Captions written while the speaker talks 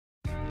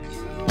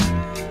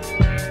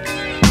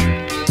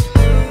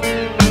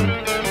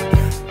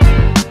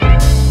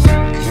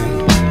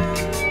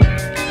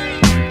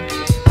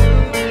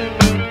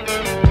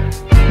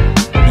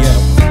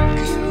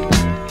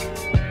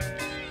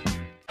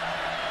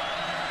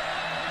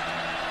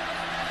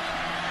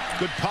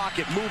Good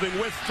pocket moving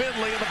with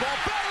Finley, and the ball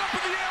batted up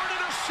in the air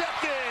and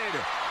intercepted.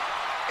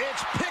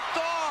 It's picked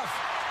off.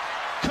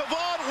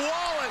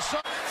 Wallace.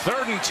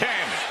 3rd and 10.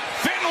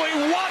 Finley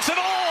wants it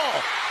all.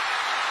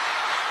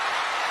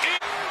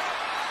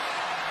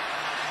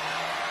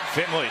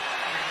 Finley,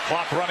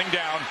 clock running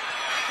down.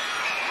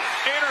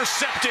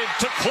 Intercepted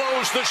to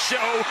close the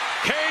show.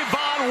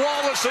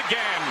 Wallace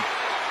again.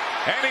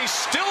 And he's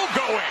still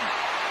going.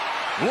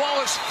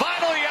 Wallace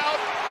finally out.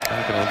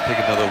 I'm going to take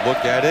another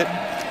look at it.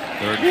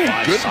 3rd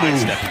and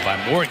 5, sidestepped by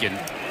Morgan,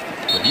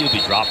 but he'll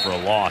be dropped for a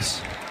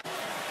loss.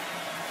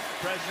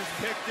 Pressure's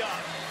picked up.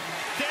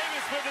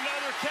 Davis with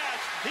another catch.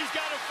 He's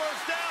got a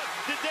first down.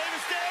 Did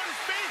Davis stay on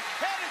his feet?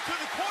 Headed to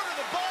the corner.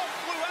 The ball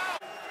flew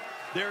out.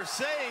 They're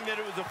saying that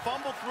it was a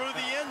fumble through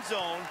the end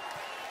zone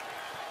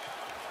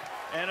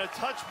and a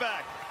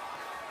touchback.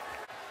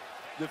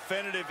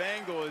 Definitive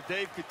angle as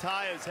Dave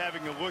Kataya is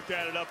having a look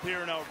at it up here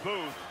in our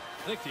booth.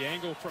 I think the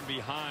angle from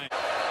behind.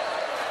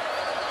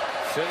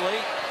 Finley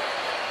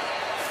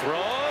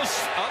throws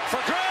up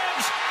for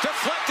grabs.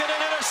 Deflected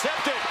and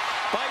intercepted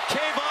by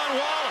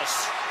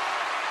Wallace.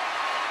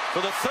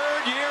 For the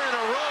 3rd year in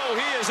a row,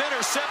 he has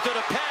intercepted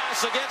a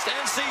pass against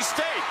NC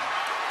State.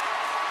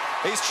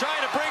 He's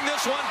trying to bring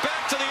this one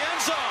back to the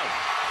end zone.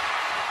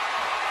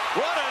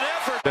 What an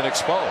effort. Been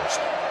exposed.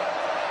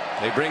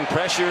 They bring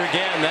pressure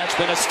again. That's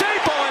been a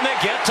staple, and they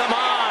get to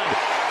Mond.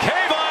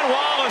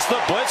 Wallace, the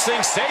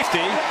blitzing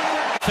safety.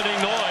 Deafening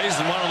noise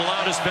in one of the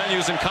loudest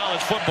venues in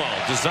college football.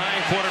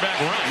 Design quarterback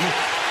run.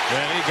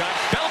 And he got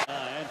belted.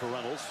 And for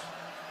Reynolds.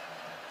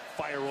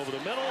 Fire over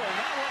the middle, and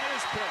that one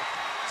is picked.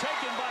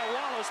 Taken by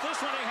Wallace.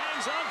 This one he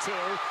hangs on to.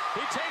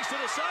 He takes to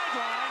the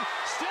sideline.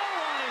 Still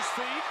on his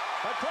feet.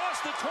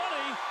 Across the 20.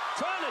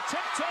 Trying to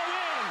tiptoe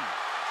in.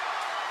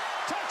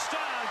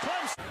 Touchdown,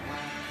 Clemson.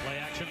 Play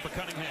action for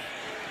Cunningham.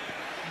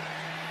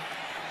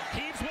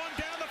 Heaves one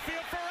down the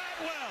field for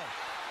Atwell.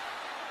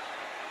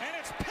 And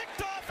it's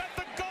picked off at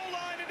the goal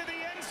line into the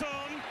end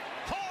zone.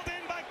 Hauled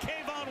in by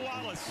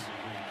Wallace.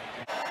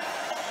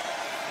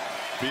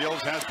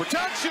 Fields has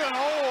protection.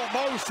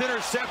 Almost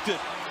intercepted.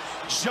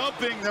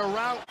 Jumping the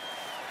route.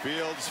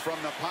 Fields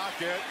from the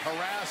pocket.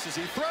 Harassed as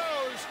he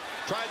throws.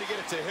 Tried to get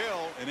it to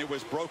Hill, and it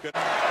was broken.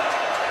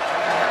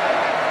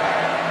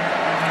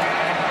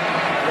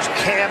 There's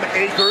Cam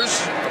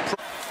Akers.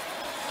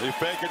 They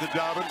fake it to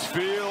Dobbins.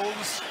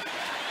 Fields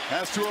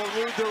has to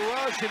elude the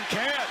rush and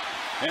can't.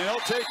 And he'll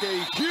take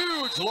a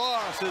huge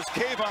loss as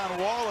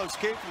Wallace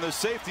came from the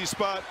safety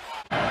spot.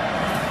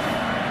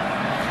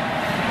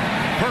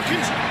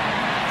 Perkins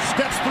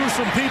steps through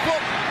some people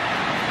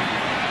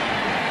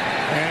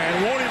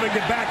and won't even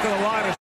get back to the line.